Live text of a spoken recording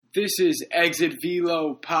This is Exit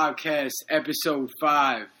Velo Podcast, Episode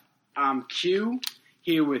 5. I'm Q,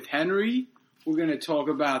 here with Henry. We're going to talk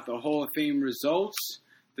about the Hall of Fame results,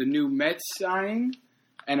 the new Mets signing,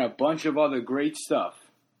 and a bunch of other great stuff.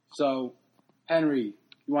 So, Henry,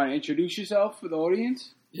 you want to introduce yourself for the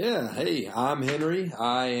audience? Yeah, hey, I'm Henry.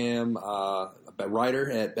 I am a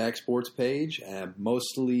writer at Back Sports Page,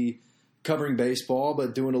 mostly covering baseball,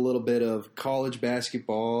 but doing a little bit of college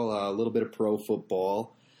basketball, a little bit of pro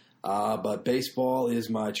football. But baseball is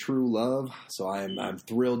my true love, so I'm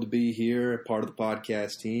thrilled to be here, part of the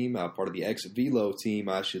podcast team, part of the Exit Velo team,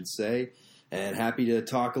 I should say, and happy to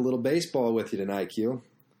talk a little baseball with you tonight, Q.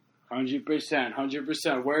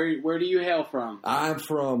 100%. Where do you hail from? I'm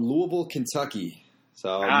from Louisville, Kentucky,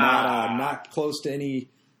 so not close to any.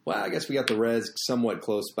 Well, I guess we got the Reds somewhat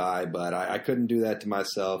close by, but I couldn't do that to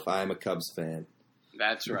myself. I am a Cubs fan.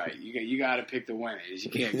 That's right. You got to pick the winners. You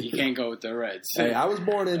can't go with the Reds. Hey, I was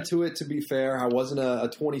born into it. To be fair, I wasn't a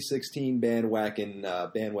 2016 bandwagon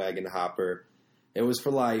hopper. It was for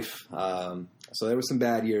life. So there were some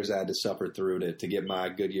bad years I had to suffer through to get my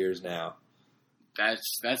good years now.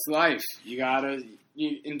 That's life. You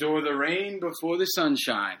endure the rain before the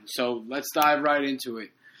sunshine. So let's dive right into it.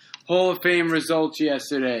 Hall of Fame results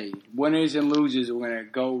yesterday. Winners and losers. We're gonna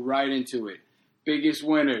go right into it. Biggest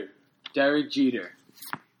winner, Derek Jeter.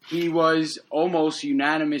 He was almost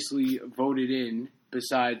unanimously voted in,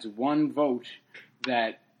 besides one vote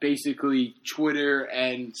that basically Twitter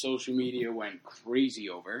and social media went crazy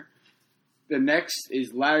over. The next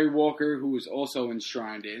is Larry Walker, who was also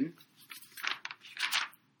enshrined in.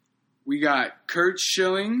 We got Curt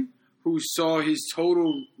Schilling, who saw his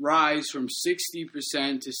total rise from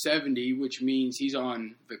 60% to 70%, which means he's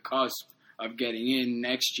on the cusp of getting in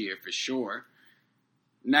next year for sure.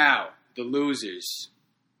 Now, the losers.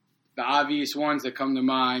 The obvious ones that come to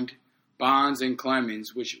mind, Bonds and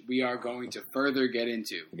Clemens, which we are going to further get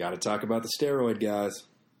into. We got to talk about the steroid guys.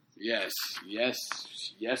 Yes,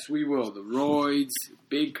 we will. The roids,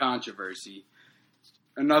 big controversy.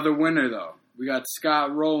 Another winner, though. We got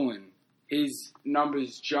Scott Rowland. His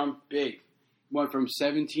numbers jumped big. Went from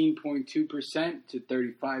 17.2% to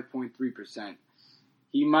 35.3%.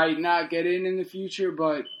 He might not get in the future,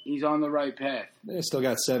 but he's on the right path. They still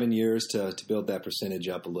got 7 years to build that percentage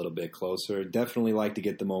up a little bit closer. Definitely like to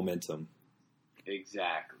get the momentum.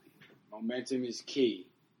 Exactly. Momentum is key.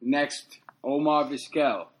 Next, Omar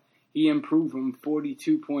Vizquel. He improved from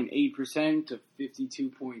 42.8% to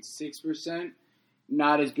 52.6%.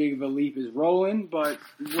 Not as big of a leap as Rowland, but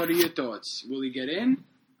what are your thoughts? Will he get in?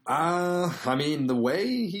 The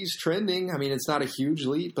way he's trending, it's not a huge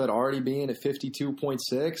leap, but already being at 52.6,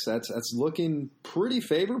 that's looking pretty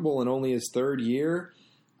favorable in only his third year.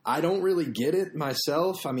 I don't really get it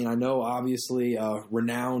myself. I know obviously a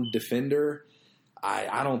renowned defender.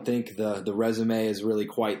 I don't think the resume is really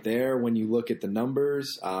quite there when you look at the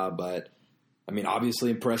numbers. But obviously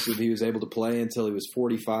impressive he was able to play until he was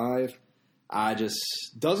 45.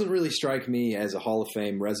 Doesn't really strike me as a Hall of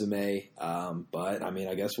Fame resume, but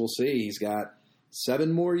I guess we'll see. He's got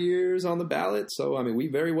 7 more years on the ballot, so we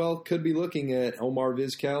very well could be looking at Omar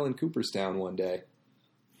Vizquel in Cooperstown one day.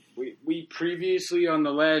 We previously on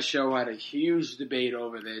the last show had a huge debate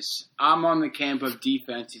over this. I'm on the camp of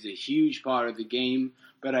defense. He's a huge part of the game,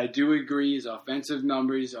 but I do agree his offensive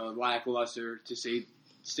numbers are lackluster, to say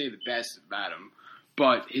the best about him.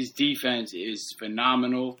 But his defense is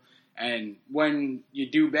phenomenal. And when you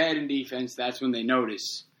do bad in defense, that's when they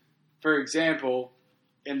notice. For example,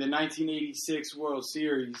 in the 1986 World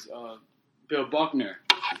Series, Bill Buckner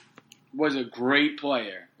was a great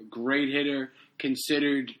player, a great hitter,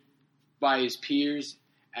 considered by his peers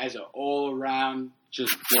as an all-around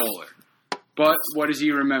just baller. But what is he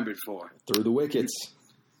remembered for? Through the wickets.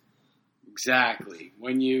 Exactly.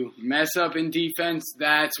 When you mess up in defense,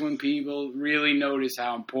 that's when people really notice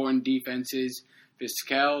how important defense is.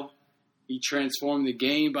 Vizquel, he transformed the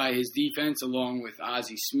game by his defense along with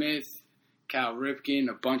Ozzie Smith, Cal Ripken,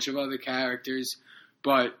 a bunch of other characters.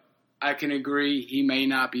 But I can agree he may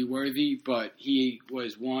not be worthy, but he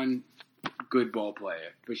was one good ball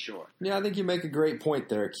player for sure. Yeah, I think you make a great point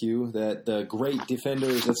there, Q, that the great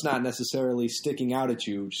defenders, that's not necessarily sticking out at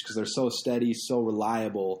you just because they're so steady, so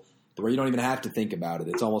reliable, where you don't even have to think about it.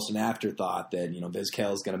 It's almost an afterthought that,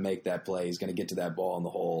 Vizquel is going to make that play. He's going to get to that ball in the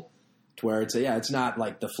hole. To where it's not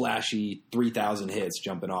like the flashy 3,000 hits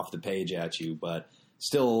jumping off the page at you, but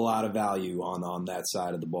still a lot of value on that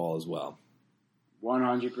side of the ball as well.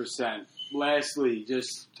 100%. Lastly,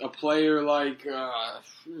 just a player like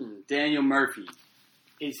Daniel Murphy.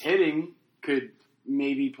 His hitting could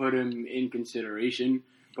maybe put him in consideration,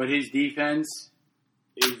 but his defense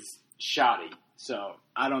is shoddy. So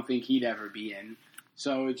I don't think he'd ever be in.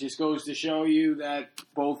 So it just goes to show you that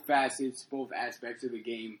both facets, both aspects of the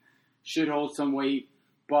game should hold some weight,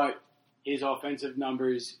 but his offensive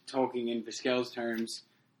numbers, talking in Vizquel's terms,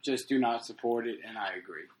 just do not support it, and I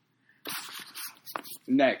agree.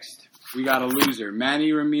 Next, we got a loser,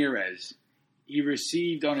 Manny Ramirez. He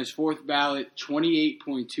received on his fourth ballot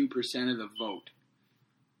 28.2% of the vote.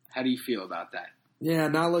 How do you feel about that? Yeah,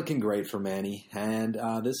 not looking great for Manny. And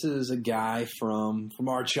this is a guy from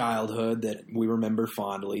our childhood that we remember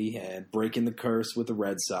fondly and breaking the curse with the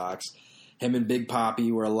Red Sox. Him and Big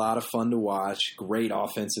Papi were a lot of fun to watch. Great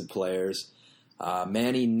offensive players.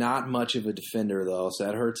 Manny, not much of a defender, though, so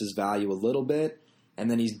that hurts his value a little bit. And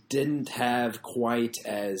then he didn't have quite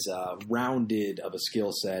as rounded of a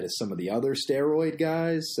skill set as some of the other steroid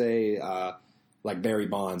guys, say like Barry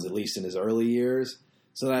Bonds, at least in his early years.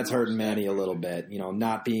 So that's hurting Manny a little bit,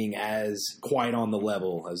 not being as quite on the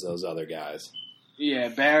level as those other guys. Yeah,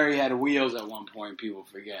 Barry had wheels at one point, people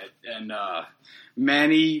forget. And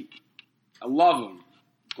Manny, I love him.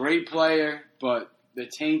 Great player, but the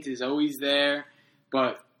taint is always there.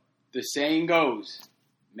 But the saying goes,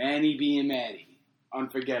 Manny being Manny.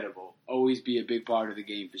 Unforgettable. Always be a big part of the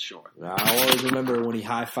game for sure. I always remember when he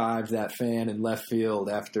high-fived that fan in left field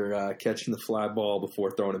after catching the fly ball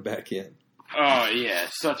before throwing it back in. Oh, yeah.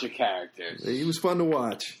 Such a character. He was fun to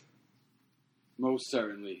watch. Most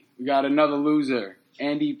certainly. We got another loser,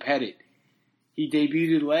 Andy Pettitte. He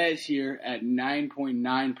debuted last year at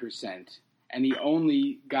 9.9%, and he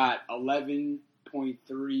only got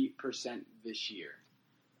 11.3% this year.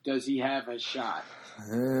 Does he have a shot?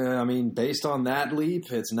 Based on that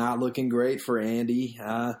leap, it's not looking great for Andy.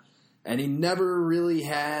 And he never really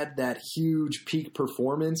had that huge peak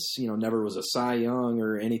performance. Never was a Cy Young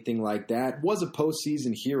or anything like that. Was a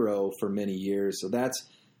postseason hero for many years. So that's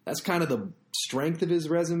kind of the strength of his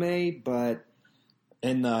resume. But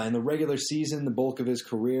in the regular season, the bulk of his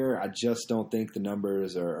career, I just don't think the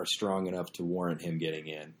numbers are strong enough to warrant him getting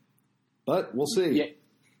in. But we'll see. Yeah.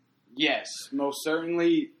 Yes, most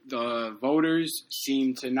certainly the voters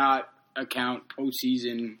seem to not account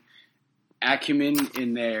postseason acumen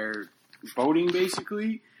in their voting,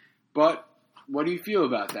 basically. But what do you feel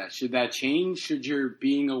about that? Should that change? Should your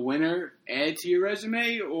being a winner add to your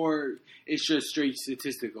resume, or it's just straight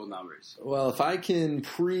statistical numbers? Well, if I can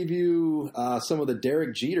preview some of the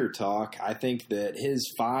Derek Jeter talk, I think that his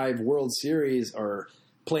 5 World Series are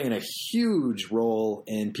playing a huge role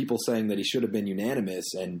in people saying that he should have been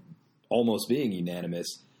unanimous and almost being unanimous.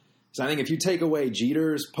 So I think if you take away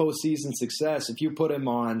Jeter's postseason success, if you put him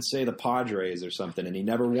on, say, the Padres or something, and he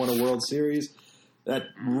never won a World Series, that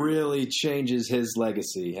really changes his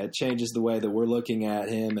legacy. It changes the way that we're looking at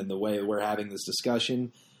him and the way we're having this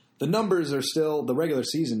discussion. The numbers are still, the regular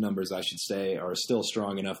season numbers, I should say, are still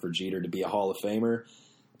strong enough for Jeter to be a Hall of Famer.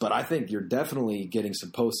 But I think you're definitely getting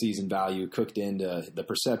some postseason value cooked into the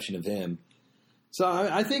perception of him. So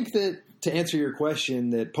I think that, to answer your question,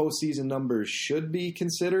 that postseason numbers should be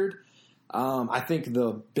considered. I think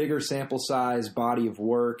the bigger sample size body of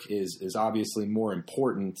work is obviously more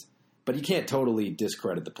important, but you can't totally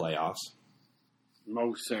discredit the playoffs.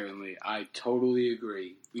 Most certainly. I totally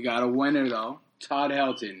agree. We got a winner, though, Todd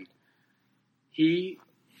Helton. He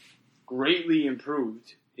greatly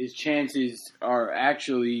improved. His chances are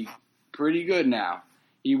actually pretty good now.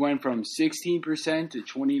 He went from 16% to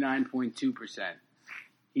 29.2%.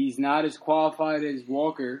 He's not as qualified as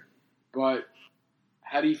Walker, but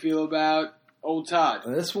how do you feel about old Todd?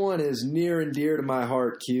 This one is near and dear to my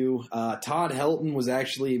heart, Q. Todd Helton was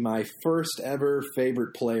actually my first ever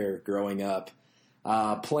favorite player growing up.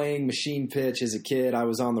 Playing machine pitch as a kid, I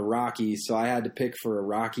was on the Rockies, so I had to pick a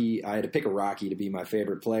Rocky to be my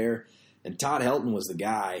favorite player, and Todd Helton was the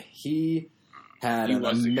guy. He had an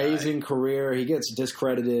amazing career. He gets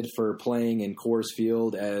discredited for playing in Coors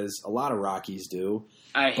Field, as a lot of Rockies do.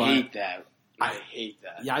 I hate that.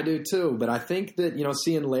 Yeah, I do too. But I think that,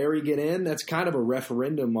 seeing Larry get in, that's kind of a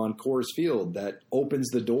referendum on Coors Field that opens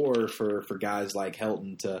the door for guys like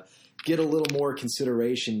Helton to get a little more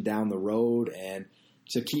consideration down the road and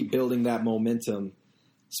to keep building that momentum.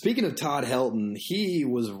 Speaking of Todd Helton, he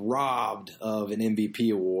was robbed of an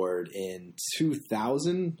MVP award in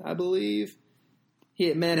 2000, I believe. He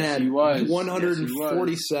had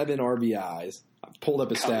 147 RBIs. I've pulled up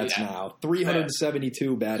his stats now.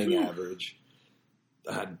 372 batting average.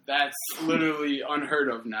 That's literally unheard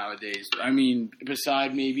of nowadays.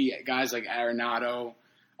 Beside maybe guys like Arenado,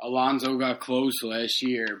 Alonso got close last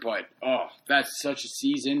year, but that's such a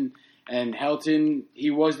season. And Helton, he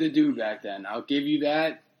was the dude back then. I'll give you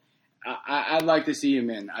that. I'd like to see him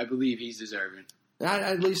in. I believe he's deserving.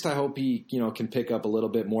 At least I hope he, can pick up a little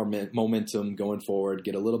bit more momentum going forward,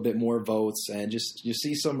 get a little bit more votes, and just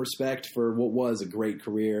see some respect for what was a great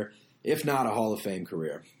career, if not a Hall of Fame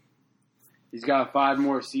career. He's got 5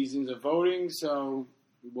 more seasons of voting, so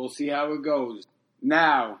we'll see how it goes.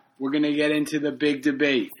 Now, we're going to get into the big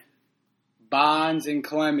debate. Bonds and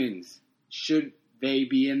Clemens, should they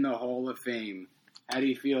be in the Hall of Fame? How do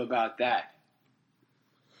you feel about that?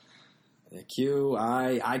 Q,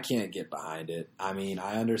 I can't get behind it. I mean,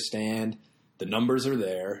 I understand the numbers are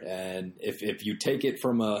there, and if you take it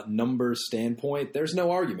from a numbers standpoint, there's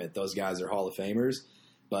no argument those guys are Hall of Famers.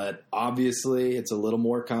 But obviously, it's a little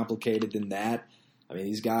more complicated than that. I mean,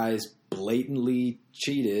 these guys blatantly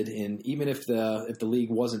cheated, and even if the league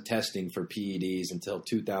wasn't testing for PEDs until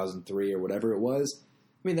 2003 or whatever it was,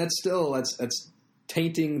 I mean, that's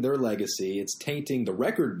tainting their legacy. It's tainting the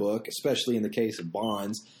record book, especially in the case of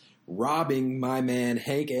Bonds, robbing my man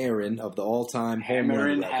Hank Aaron of the all-time home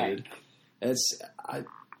run record.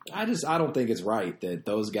 I don't think it's right that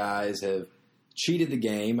those guys have cheated the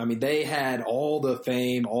game. I mean, they had all the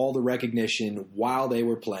fame, all the recognition while they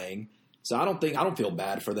were playing. So I don't feel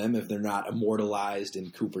bad for them if they're not immortalized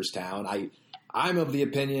in Cooperstown. I'm of the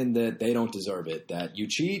opinion that they don't deserve it. That you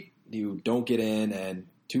cheat, you don't get in, and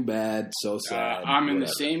too bad, so sad. I'm in the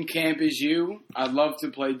same camp as you. I'd love to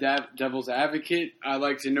play devil's advocate. I'd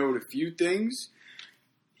like to note a few things.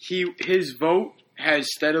 His vote has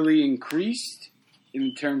steadily increased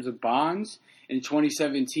in terms of Bonds. In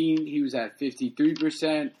 2017, he was at 53%,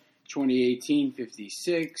 2018, 56%,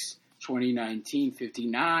 2019,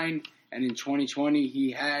 59%, and in 2020,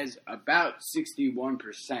 he has about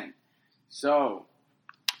 61%. So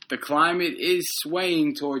the climate is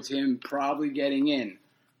swaying towards him probably getting in.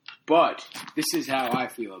 But this is how I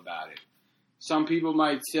feel about it. Some people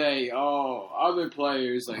might say, other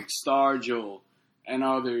players like Stargell and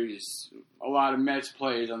others, a lot of Mets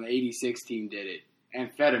players on the 86 team did it.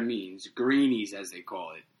 Amphetamines, greenies as they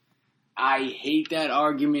call it. I hate that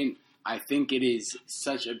argument. I think it is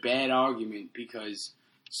such a bad argument because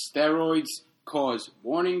steroids cause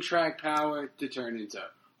warning track power to turn into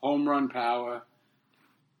home run power.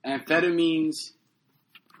 Amphetamines,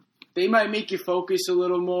 they might make you focus a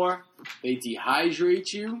little more. They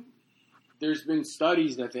dehydrate you. There's been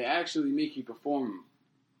studies that they actually make you perform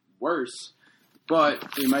worse.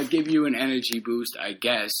 But they might give you an energy boost, I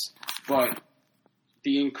guess. But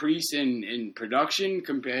the increase in production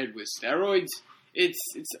compared with steroids, it's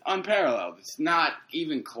unparalleled. It's not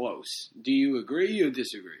even close. Do you agree or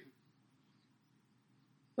disagree?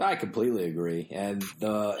 I completely agree. And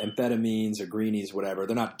the amphetamines or greenies, whatever,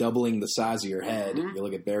 they're not doubling the size of your head. Mm-hmm. You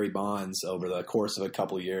look at Barry Bonds over the course of a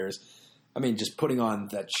couple of years. I mean, just putting on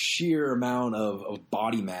that sheer amount of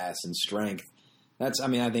body mass and strength. I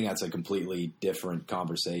think that's a completely different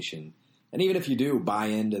conversation. And even if you do buy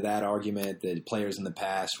into that argument that players in the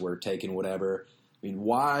past were taking whatever, in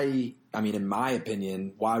my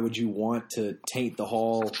opinion, why would you want to taint the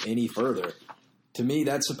Hall any further? To me,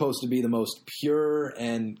 that's supposed to be the most pure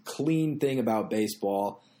and clean thing about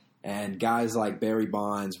baseball. And guys like Barry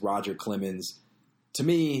Bonds, Roger Clemens, to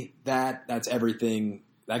me, that's everything.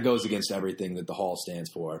 That goes against everything that the Hall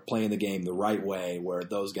stands for. Playing the game the right way, where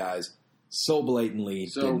those guys so blatantly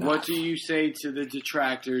So did not. What do you say to the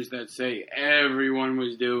detractors that say everyone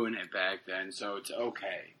was doing it back then, so it's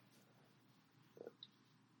okay?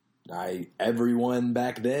 Everyone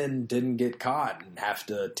back then didn't get caught and have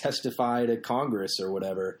to testify to Congress or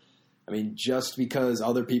whatever. I mean, just because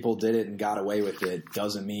other people did it and got away with it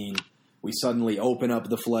doesn't mean we suddenly open up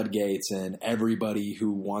the floodgates and everybody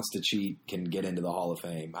who wants to cheat can get into the Hall of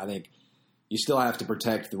Fame. I think you still have to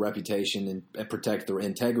protect the reputation and protect the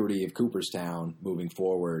integrity of Cooperstown moving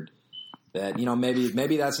forward. That,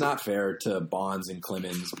 maybe that's not fair to Bonds and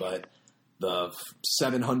Clemens, but the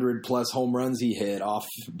 700-plus home runs he hit off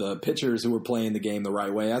the pitchers who were playing the game the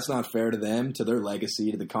right way, that's not fair to them, to their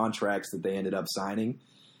legacy, to the contracts that they ended up signing.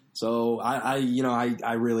 So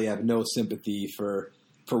I really have no sympathy for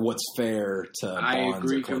what's fair to Bonds I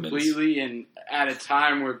agree and Clemens. Completely, and at a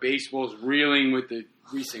time where baseball's reeling with the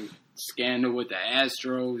recent scandal with the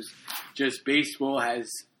Astros, just baseball has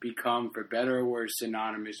become, for better or worse,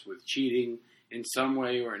 synonymous with cheating in some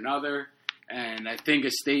way or another. And I think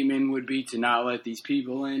a statement would be to not let these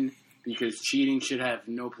people in, because cheating should have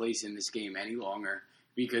no place in this game any longer,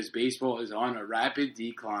 because baseball is on a rapid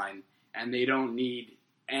decline and they don't need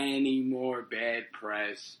any more bad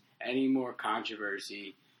press, any more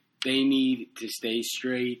controversy. They need to stay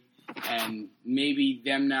straight, and maybe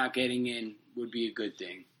them not getting in would be a good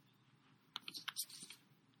thing.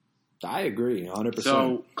 I agree, 100%.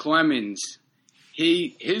 So Clemens,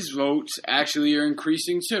 his votes actually are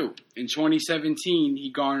increasing too. In 2017,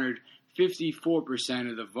 he garnered 54%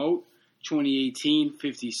 of the vote. 2018,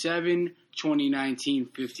 57. 2019,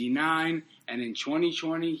 59. And in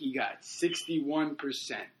 2020, he got 61%.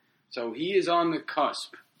 So he is on the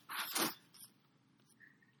cusp.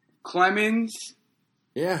 Clemens.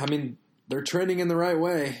 Yeah, I mean, they're trending in the right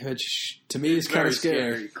way, which to me is kind of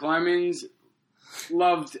scary. Clemens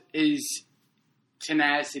loved his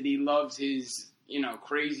tenacity, loved his,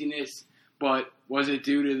 craziness, but was it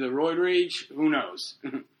due to the roid rage? Who knows?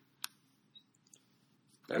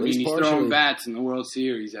 He's throwing bats in the World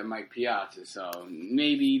Series at Mike Piazza, so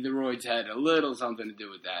maybe the roids had a little something to do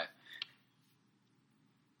with that.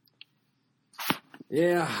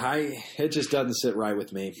 Yeah, it just doesn't sit right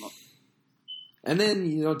with me. And then,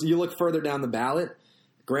 you look further down the ballot.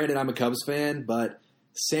 Granted, I'm a Cubs fan, but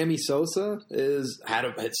Sammy Sosa had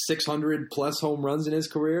 600-plus home runs in his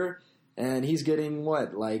career, and he's getting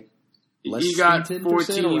what, like less he got than 10%,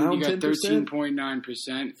 14. around he got 10%?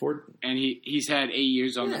 13.9%, and he's had 8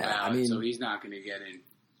 years on the ballot, so he's not going to get in.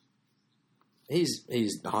 He's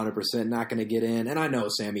 100% not going to get in, and I know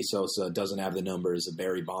Sammy Sosa doesn't have the numbers of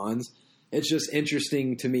Barry Bonds. It's just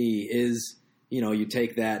interesting to me is, you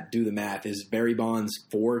take that, do the math. Is Barry Bonds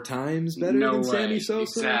 4 times better than Sammy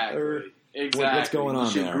Sosa? Exactly. What's going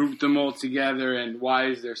on there? You should group them all together, and why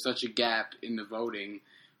is there such a gap in the voting?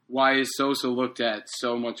 Why is Sosa looked at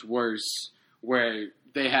so much worse where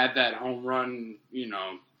they had that home run,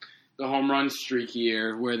 the home run streak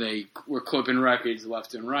year where they were clipping records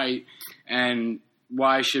left and right, and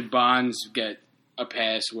why should Bonds get a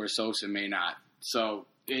pass where Sosa may not? So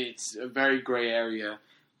it's a very gray area.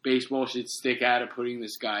 Baseball should stick out of putting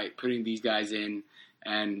these guys in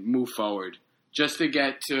and move forward. Just to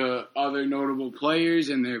get to other notable players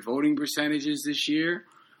and their voting percentages this year,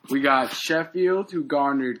 we got Sheffield, who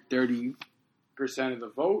garnered 30% of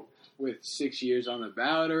the vote with 6 years on the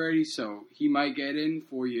ballot already, so he might get in,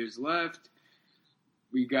 4 years left.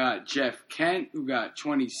 We got Jeff Kent, who got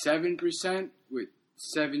 27% with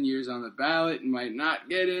 7 years on the ballot and might not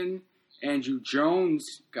get in. Andrew Jones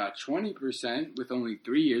got 20% with only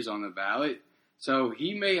 3 years on the ballot, so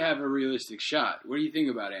he may have a realistic shot. What do you think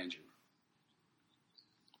about Andrew?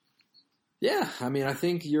 Yeah, I mean, I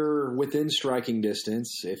think you're within striking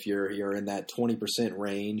distance if you're in that 20%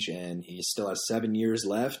 range, and he still has 7 years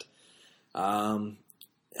left.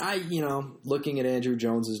 Looking at Andrew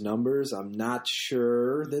Jones's numbers, I'm not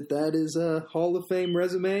sure that is a Hall of Fame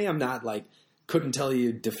resume. I'm not couldn't tell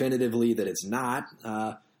you definitively that it's not.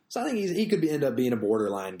 So I think he could end up being a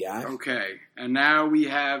borderline guy. Okay, and now we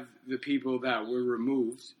have the people that were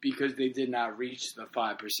removed because they did not reach the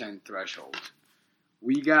 5% threshold.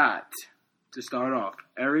 We got, to start off,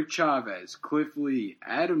 Eric Chavez, Cliff Lee,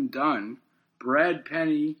 Adam Dunn, Brad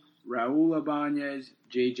Penny, Raul Ibanez,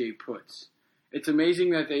 J.J. Putz. It's amazing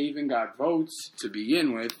that they even got votes to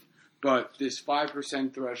begin with, but this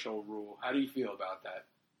 5% threshold rule, how do you feel about that?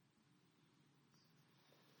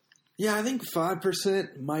 Yeah, I think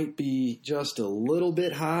 5% might be just a little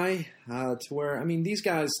bit high to where, these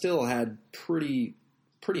guys still had pretty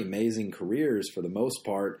amazing careers for the most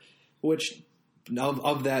part, which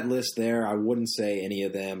of that list there, I wouldn't say any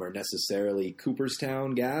of them are necessarily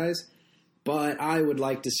Cooperstown guys, but I would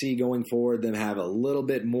like to see going forward them have a little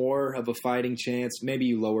bit more of a fighting chance. Maybe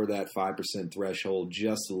you lower that 5% threshold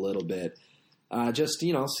just a little bit.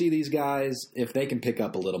 See these guys, if they can pick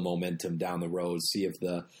up a little momentum down the road, see if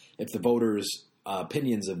the voters'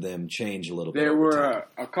 opinions of them change a little bit. There were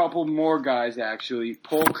a couple more guys, actually.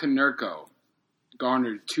 Paul Konerko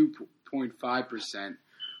garnered 2.5%,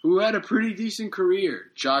 who had a pretty decent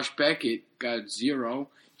career. Josh Beckett got 0.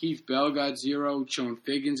 Heath Bell got 0. Chone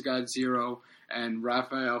Figgins got 0. And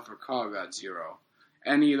Rafael Furcal got 0.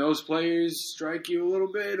 Any of those players strike you a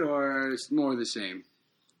little bit, or it's more of the same?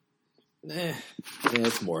 Yeah,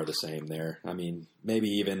 it's more of the same there. Maybe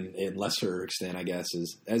even in lesser extent, I guess,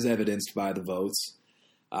 as evidenced by the votes.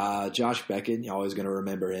 Josh Beckett, you're always going to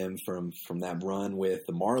remember him from that run with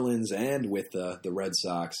the Marlins and with the Red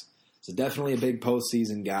Sox. So definitely a big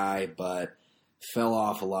postseason guy, but fell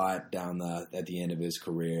off a lot at the end of his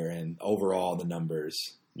career, and overall the numbers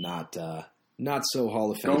not so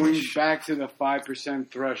Hall of Fame. Going back to the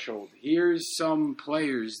 5% threshold, here's some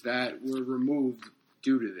players that were removed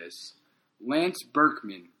due to this. Lance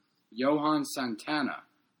Berkman, Johan Santana,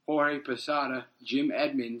 Jorge Posada, Jim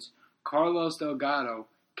Edmonds, Carlos Delgado,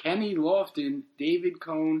 Kenny Lofton, David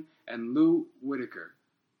Cone, and Lou Whitaker.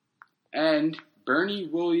 And Bernie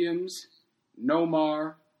Williams,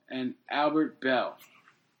 Nomar, and Albert Bell.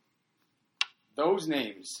 Those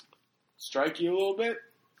names strike you a little bit?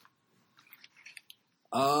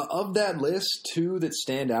 Of that list, two that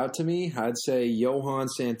stand out to me, I'd say Johan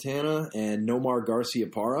Santana and Nomar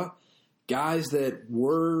Garciaparra. Guys that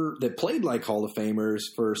played like Hall of Famers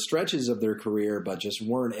for stretches of their career, but just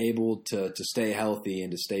weren't able to stay healthy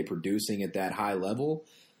and to stay producing at that high level.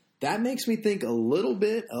 That makes me think a little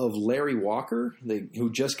bit of Larry Walker,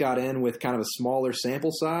 who just got in with kind of a smaller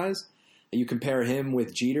sample size. You compare him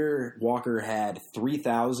with Jeter, Walker had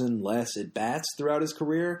 3,000 less at-bats throughout his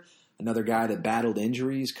career. Another guy that battled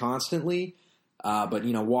injuries constantly. But,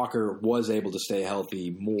 Walker was able to stay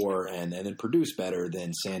healthy more and then produce better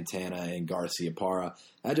than Santana and Garciaparra.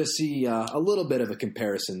 I just see a little bit of a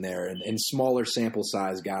comparison there and smaller sample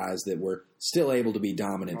size guys that were still able to be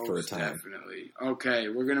dominant for a time. Definitely. Okay,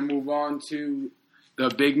 we're going to move on to the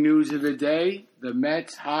big news of the day. The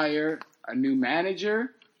Mets hire a new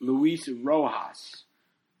manager, Luis Rojas.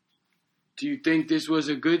 Do you think this was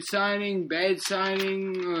a good signing, bad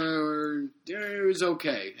signing, or it was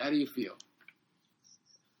okay? How do you feel?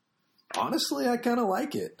 Honestly, I kind of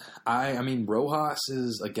like it. I mean, Rojas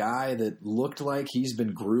is a guy that looked like he's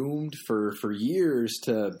been groomed for years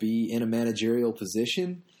to be in a managerial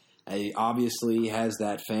position. He obviously has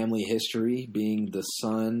that family history, being the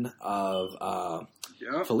son of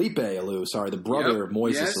Felipe Alou. Sorry, the brother of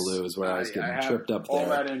Moises Alou is where I was getting tripped up there. All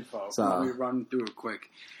that info. So, let me run through it quick.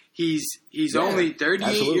 He's only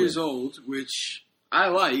 38 years old, which I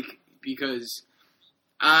like because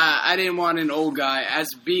I didn't want an old guy,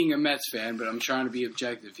 as being a Mets fan, but I'm trying to be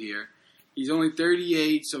objective here. He's only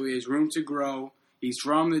 38, so he has room to grow. He's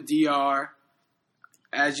from the DR.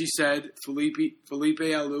 As you said, Felipe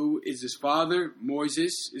Alou is his father.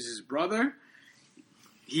 Moises is his brother.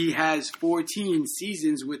 He has 14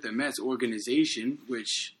 seasons with the Mets organization,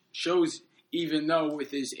 which shows even though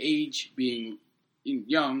with his age being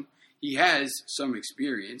young, he has some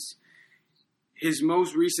experience. His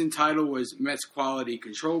most recent title was Mets Quality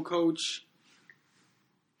Control Coach.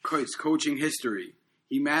 His coaching history.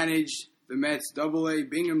 He managed the Mets AA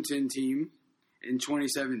Binghamton team in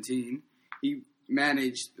 2017. He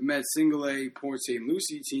managed the Mets Single-A Port St.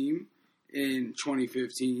 Lucie team in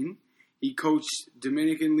 2015. He coached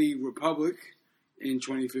Dominican League Republic in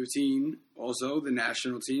 2015, also the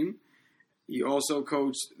national team. He also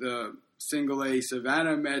coached the Single-A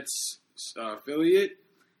Savannah Mets affiliate,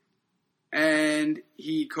 and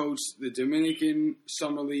he coached the Dominican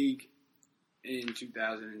Summer League in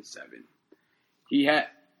 2007.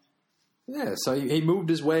 So he moved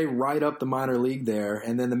his way right up the minor league there,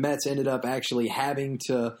 and then the Mets ended up actually having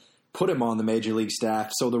to put him on the major league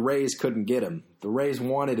staff so the Rays couldn't get him. The Rays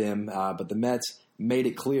wanted him, but the Mets made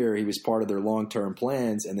it clear he was part of their long-term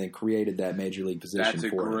plans and then created that major league position for him.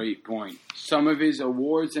 That's a great point. Some of his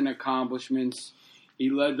awards and accomplishments: he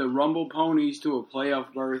led the Rumble Ponies to a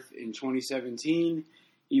playoff berth in 2017.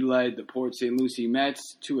 He led the Port St. Lucie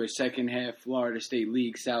Mets to a second-half Florida State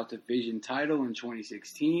League South Division title in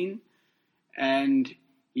 2016. And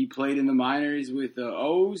he played in the minors with the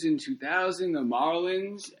O's in 2000, the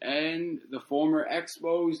Marlins, and the former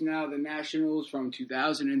Expos, now the Nationals, from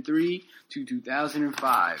 2003 to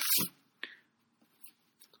 2005.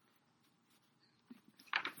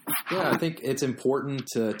 Yeah, I think it's important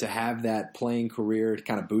to have that playing career to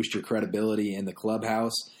kind of boost your credibility in the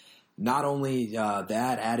clubhouse. Not only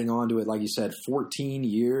that, adding on to it, like you said, 14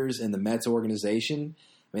 years in the Mets organization.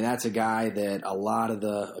 I mean, that's a guy that a lot of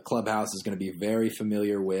the clubhouse is going to be very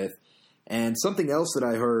familiar with. And something else that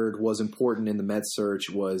I heard was important in the Mets search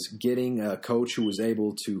was getting a coach who was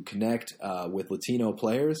able to connect with Latino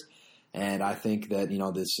players. And I think that,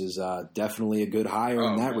 this is definitely a good hire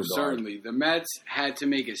in that regard. Certainly. The Mets had to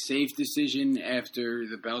make a safe decision after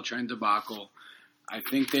the Beltran debacle. I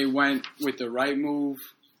think they went with the right move.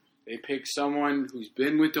 They picked someone who's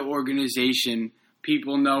been with the organization.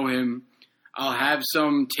 People know him. I'll have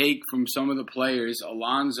some take from some of the players.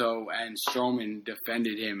 Alonso and Stroman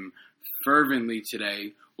defended him fervently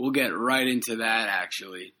today. We'll get right into that,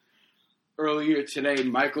 actually. Earlier today,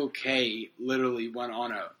 Michael Kay literally went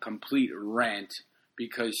on a complete rant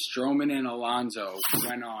because Stroman and Alonso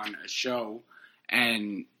went on a show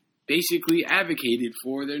and basically advocated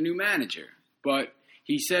for their new manager. But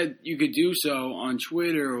he said you could do so on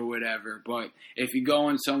Twitter or whatever, but if you go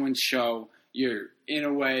on someone's show, you're, in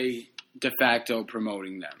a way, de facto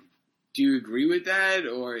promoting them. Do you agree with that,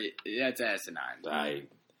 or that's asinine?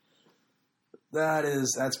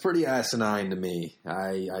 That's pretty asinine to me.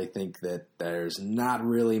 I think that there's not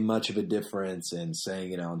really much of a difference in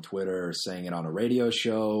saying it on Twitter or saying it on a radio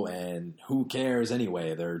show, and who cares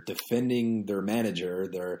anyway? They're defending their manager.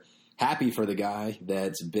 They're happy for the guy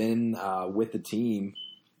that's been with the team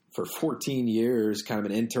for 14 years, kind of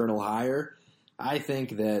an internal hire. I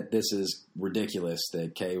think that this is ridiculous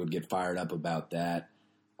that Kay would get fired up about that.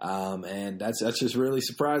 And that's just really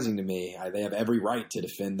surprising to me. They have every right to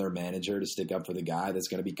defend their manager, to stick up for the guy that's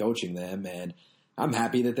going to be coaching them, and I'm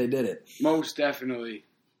happy that they did it. Most definitely.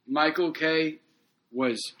 Michael Kay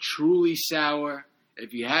was truly sour.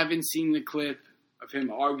 If you haven't seen the clip of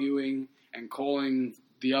him arguing and calling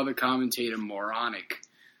the other commentator moronic,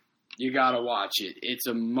 you got to watch it. It's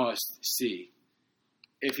a must-see.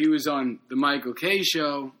 If he was on the Michael Kay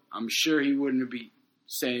show, I'm sure he wouldn't be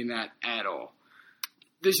saying that at all.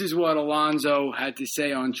 This is what Alonso had to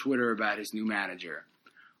say on Twitter about his new manager.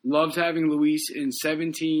 Loved having Luis in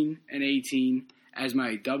 17 and 18 as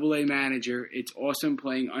my AA manager. It's awesome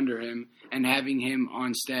playing under him and having him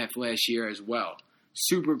on staff last year as well.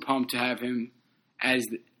 Super pumped to have him as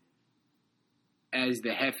the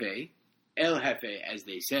Jefe, El Jefe, as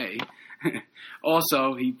they say.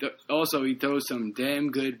 Also, he throws some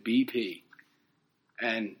damn good BP,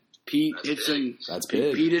 and Pete hit some. That's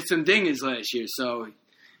big. Pete hit some dingers last year, so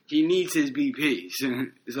he needs his BP.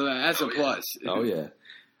 So that's a plus. Oh yeah.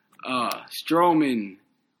 Strowman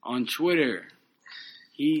on Twitter,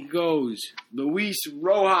 he goes, Luis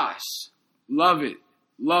Rojas, love it,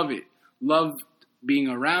 love being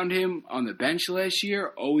around him on the bench last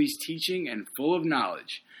year, always teaching and full of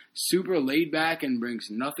knowledge. Super laid back and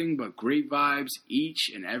brings nothing but great vibes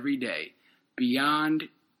each and every day. Beyond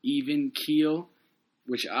even keel,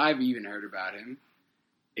 which I've even heard about him.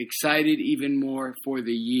 Excited even more for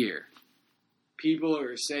the year. People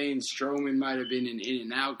are saying Strowman might have been an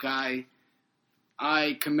in-and-out guy.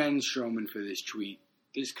 I commend Strowman for this tweet.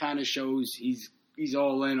 This kind of shows he's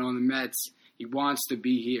all in on the Mets. He wants to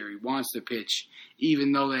be here. He wants to pitch,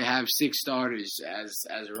 even though they have 6 starters as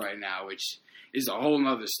of right now, which is a whole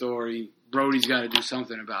nother story. Brody's got to do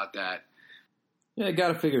something about that. Yeah, got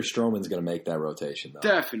to figure Strowman's going to make that rotation, though.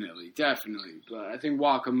 Definitely. But I think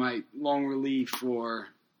Walker might long relief for,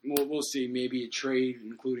 we'll see, maybe a trade,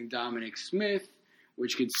 including Dominic Smith,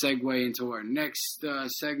 which could segue into our next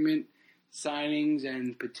segment, signings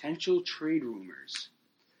and potential trade rumors.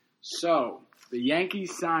 So, the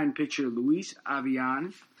Yankees signed pitcher Luis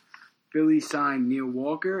Avian. Phillies signed Neil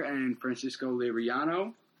Walker and Francisco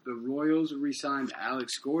Liriano. The Royals re-signed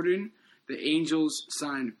Alex Gordon. The Angels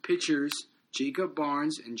signed pitchers Jacob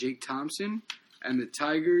Barnes and Jake Thompson. And the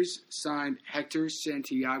Tigers signed Hector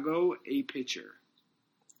Santiago, a pitcher.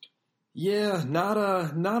 Yeah, not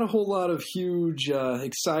a whole lot of huge,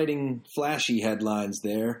 exciting, flashy headlines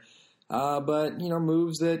there. But,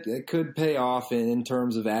 moves that could pay off in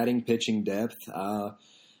terms of adding pitching depth.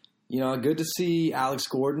 Good to see Alex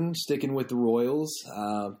Gordon sticking with the Royals.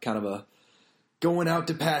 Kind of a going out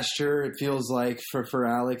to pasture, it feels like, for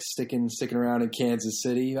Alex, sticking around in Kansas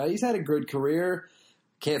City. He's had a good career.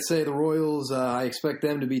 Can't say the Royals, I expect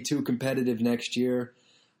them to be too competitive next year.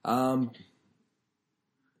 Yeah.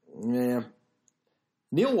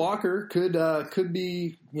 Neil Walker could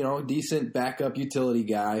be, a decent backup utility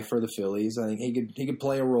guy for the Phillies. I think he could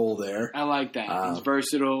play a role there. I like that. He's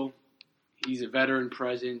versatile. He's a veteran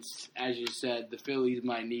presence. As you said, the Phillies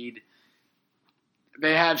might need.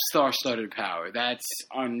 They have star-studded power. That's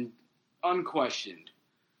unquestioned.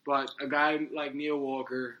 But a guy like Neil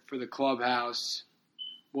Walker for the clubhouse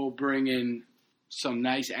will bring in some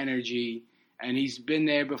nice energy, and he's been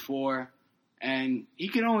there before. And he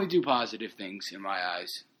can only do positive things in my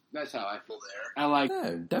eyes. That's how I feel there. I like.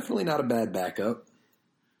 Yeah, definitely not a bad backup.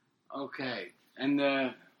 Okay, and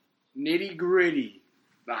the nitty gritty,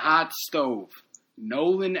 the hot stove,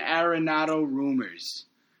 Nolan Arenado rumors.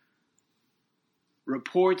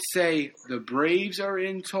 Reports say the Braves are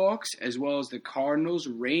in talks, as well as the Cardinals,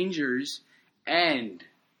 Rangers, and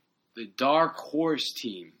the dark horse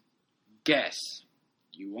team. Guess,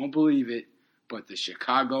 you won't believe it, but the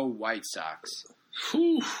Chicago White Sox.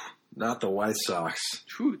 Whew, not the White Sox.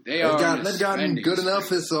 Whew, they've gotten good enough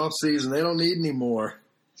this offseason. They don't need any more.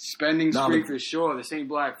 Spending spree for sure. This ain't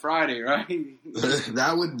Black Friday, right?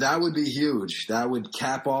 That would be huge. That would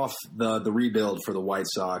cap off the rebuild for the White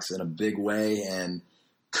Sox in a big way, and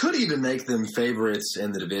could even make them favorites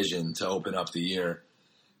in the division to open up the year.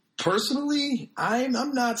 Personally, I'm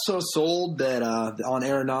not so sold that on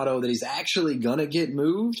Arenado that he's actually gonna get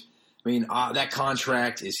moved. I mean, that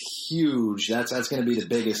contract is huge. That's going to be the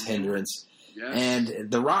biggest hindrance. Yes.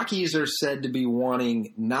 And the Rockies are said to be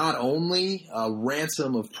wanting not only a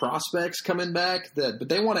ransom of prospects coming back, but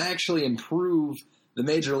they want to actually improve the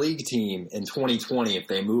Major League team in 2020 if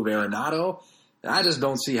they move Arenado. And I just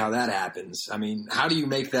don't see how that happens. I mean, how do you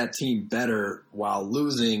make that team better while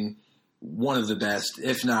losing one of the best,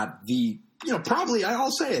 if not probably, I'll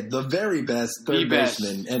say it, the very best third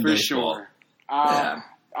baseman in for baseball? Sure. Yeah.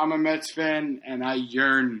 I'm a Mets fan, and I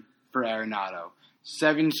yearn for Arenado.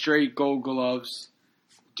 7 straight Gold Gloves.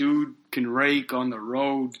 Dude can rake on the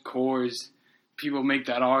road, Coors. People make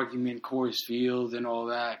that argument, Coors Field and all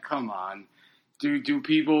that. Come on. Do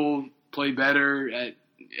people play better at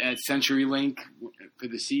CenturyLink for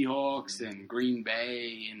the Seahawks and Green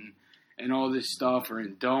Bay and all this stuff, or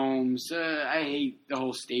in domes? I hate the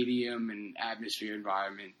whole stadium and atmosphere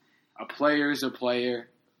environment. A player is a player,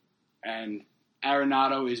 and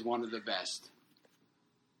Arenado is one of the best.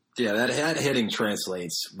 Yeah, that hitting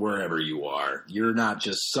translates wherever you are. You're not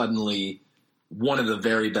just suddenly one of the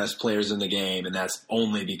very best players in the game, and that's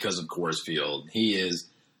only because of Coors Field. He is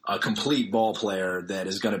a complete ball player that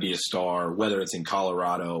is going to be a star, whether it's in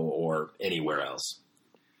Colorado or anywhere else.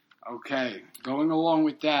 Okay, going along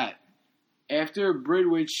with that, after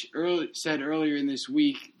Bridwich said earlier in this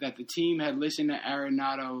week that the team had listened to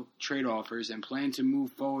Arenado trade offers and planned to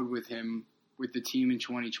move forward with him with the team in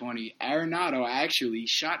 2020, Arenado actually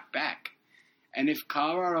shot back. And if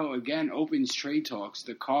Colorado again opens trade talks,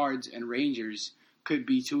 the Cards and Rangers could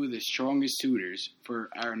be two of the strongest suitors for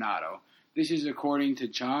Arenado. This is according to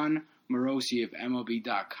John Morosi of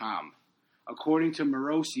MLB.com. According to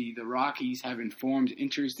Morosi, the Rockies have informed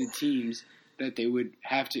interested teams that they would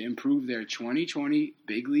have to improve their 2020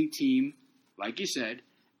 big league team, like you said,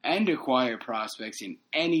 and acquire prospects in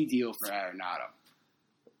any deal for Arenado.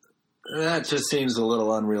 That just seems a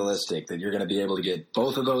little unrealistic that you're going to be able to get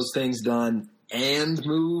both of those things done and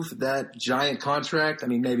move that giant contract. I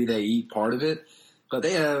mean, maybe they eat part of it, but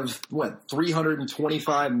they have,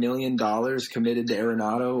 $325 million committed to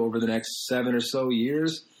Arenado over the next 7 or so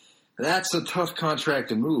years. That's a tough contract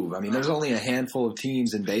to move. I mean, there's only a handful of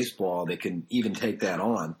teams in baseball that can even take that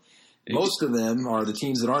on. Most of them are the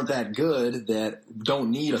teams that aren't that good, that don't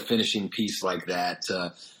need a finishing piece like that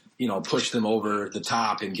to push them over the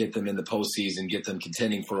top and get them in the postseason, get them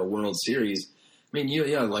contending for a World Series. I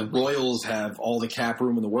mean, like Royals have all the cap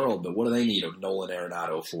room in the world, but what do they need of Nolan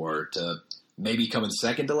Arenado for? To maybe come in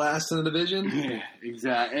second to last in the division? Yeah,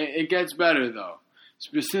 exactly. It gets better, though.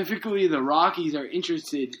 Specifically, the Rockies are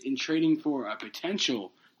interested in trading for a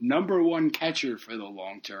potential number 1 catcher for the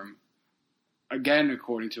long term. Again,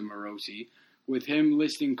 according to Morosi, with him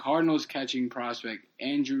listing Cardinals catching prospect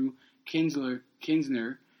Andrew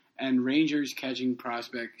Kinsner and Rangers catching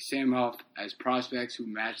prospect Sam Huff as prospects who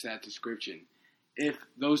match that description. If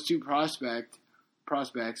those two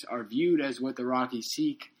prospects are viewed as what the Rockies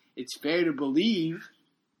seek, it's fair to believe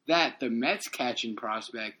that the Mets catching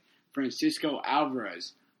prospect Francisco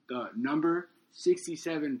Alvarez, the number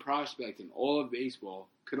 67 prospect in all of baseball,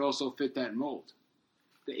 could also fit that mold.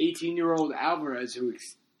 The 18-year-old Alvarez, who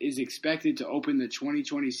is expected to open the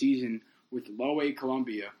 2020 season with Low-A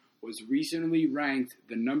Columbia, was recently ranked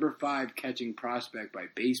the number 5 catching prospect by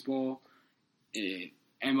Baseball in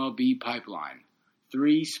MLB Pipeline,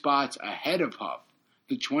 3 spots ahead of Huff.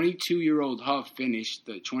 The 22-year-old Huff finished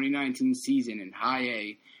the 2019 season in High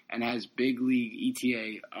A and has big league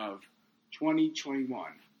ETA of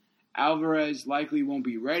 2021. Alvarez likely won't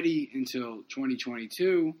be ready until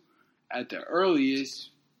 2022 at the earliest,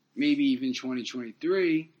 maybe even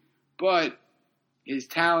 2023, but his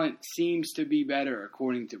talent seems to be better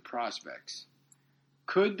according to prospects.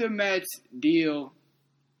 Could the Mets deal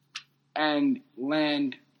and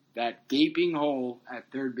land that gaping hole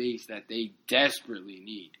at third base that they desperately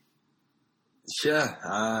need? Yeah,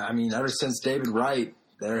 ever since David Wright,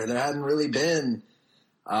 there hadn't really been,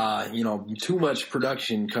 too much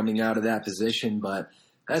production coming out of that position, but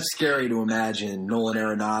that's scary to imagine Nolan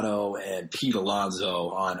Arenado and Pete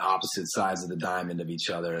Alonso on opposite sides of the diamond of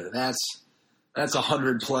each other. That's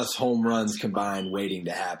 100+ home runs combined waiting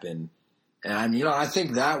to happen. And, I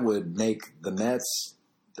think that would make the Mets,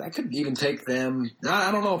 that could even take them,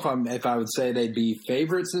 I don't know if I would say they'd be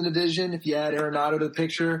favorites in the division if you add Arenado to the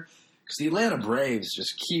picture. Because the Atlanta Braves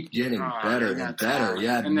just keep getting better and better. You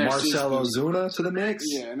add Marcell Ozuna to the mix.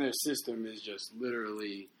 Yeah, and their system is just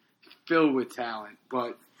literally filled with talent.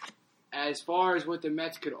 But as far as what the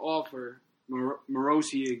Mets could offer,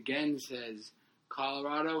 Morosi again says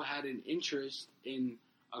Colorado had an interest in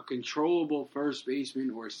a controllable first baseman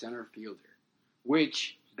or center fielder,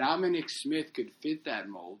 which Dominic Smith could fit that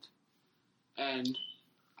mold. And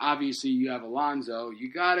obviously you have Alonso.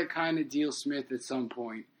 You got to kind of deal Smith at some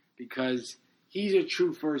point because he's a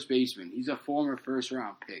true first baseman. He's a former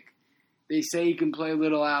first-round pick. They say he can play a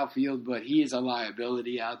little outfield, but he is a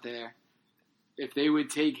liability out there. If they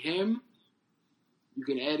would take him, you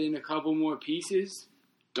can add in a couple more pieces.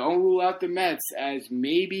 Don't rule out the Mets as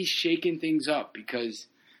maybe shaking things up because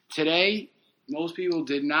today most people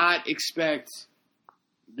did not expect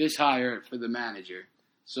this hire for the manager.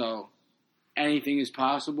 So anything is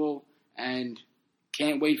possible, and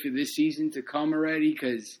can't wait for this season to come already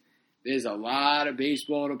because there's a lot of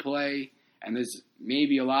baseball to play, and there's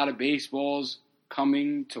maybe a lot of baseballs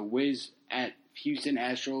coming to whiz at Houston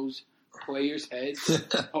Astros players' heads.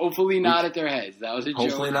 Hopefully not at their heads. That was a joke.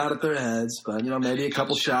 Hopefully not at their heads, but, maybe a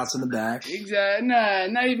couple shots in the back. Exactly. Nah,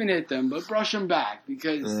 not even hit them, but brush them back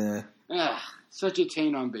because such a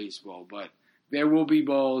taint on baseball. But there will be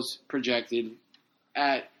balls projected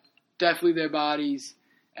at definitely their bodies,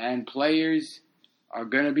 and players are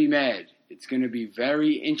going to be mad. It's going to be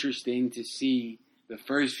very interesting to see the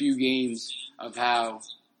first few games of how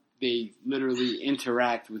they literally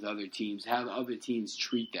interact with other teams, how the other teams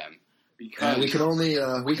treat them. Because we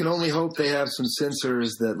can only hope they have some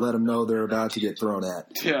sensors that let them know they're about to get thrown at.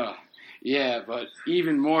 Yeah, but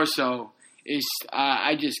even more so,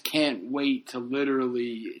 I just can't wait to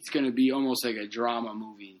literally. It's going to be almost like a drama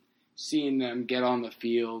movie, seeing them get on the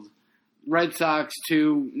field. Red Sox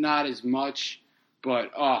too, not as much,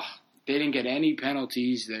 but they didn't get any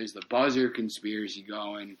penalties. There's the buzzer conspiracy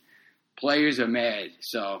going. Players are mad,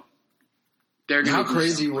 so they're going to. How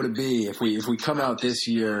crazy would it be if we come out this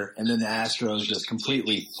year and then the Astros just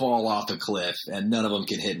completely fall off a cliff and none of them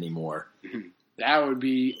can hit anymore? That would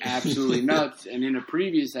be absolutely nuts. And in a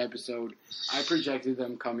previous episode, I projected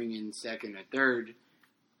them coming in second or third,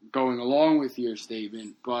 going along with your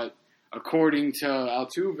statement. But according to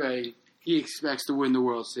Altuve, he expects to win the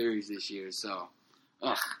World Series this year. So,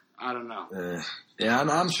 I don't know.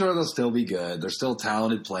 I'm sure they'll still be good. They're still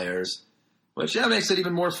talented players. Which, makes it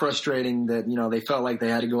even more frustrating that, they felt like they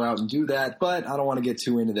had to go out and do that. But I don't want to get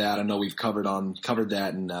too into that. I know we've covered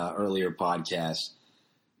that in earlier podcasts.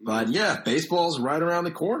 But, baseball's right around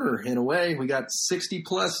the corner in a way. We got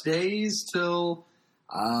 60-plus days till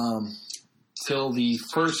the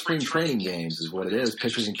first spring training games is what it is.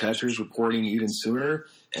 Pitchers and catchers reporting even sooner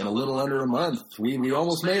in a little under a month. We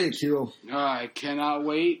almost made it, Q. I cannot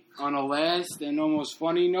wait. On a last and almost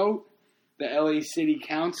funny note, the LA City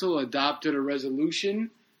Council adopted a resolution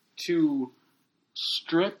to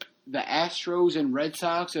strip the Astros and Red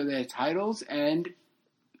Sox of their titles and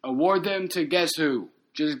award them to guess who?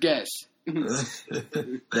 Just guess.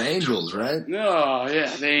 The Angels, right? Oh,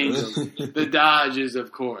 yeah, the Angels. The Dodgers,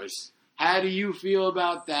 of course. How do you feel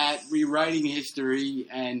about that, rewriting history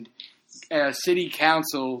and city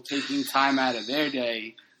council taking time out of their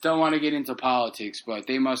day? Don't want to get into politics, but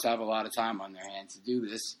they must have a lot of time on their hands to do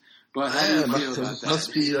this. But how do you feel about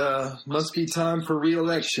that? Must be time for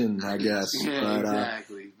re-election, I guess. Yeah, but,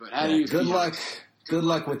 exactly. But how do you feel? Good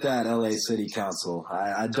luck with that, LA City Council.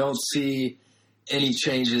 I don't see any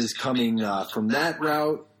changes coming from that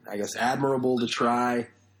route. I guess admirable to try,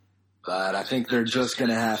 but I think they're just going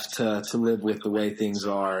to have to live with the way things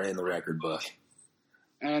are in the record book.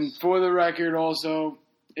 And for the record also,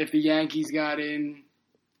 if the Yankees got in,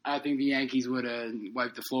 I think the Yankees would have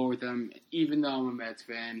wiped the floor with them, even though I'm a Mets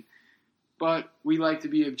fan. But we like to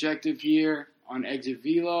be objective here on Exit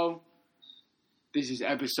Velo. This is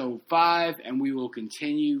episode 5, and we will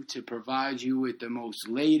continue to provide you with the most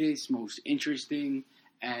latest, most interesting,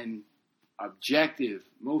 and objective,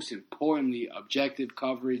 most importantly, objective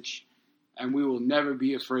coverage. And we will never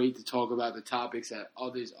be afraid to talk about the topics that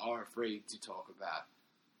others are afraid to talk about.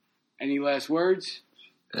 Any last words?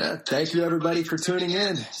 Thank you, everybody, for tuning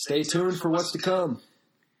in. Stay tuned for what's to come.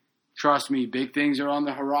 Trust me, big things are on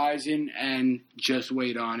the horizon, and just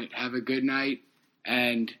wait on it. Have a good night,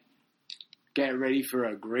 and get ready for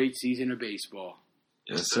a great season of baseball.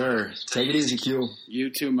 Yes, sir. Take it easy, Q. You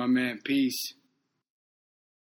too, my man. Peace.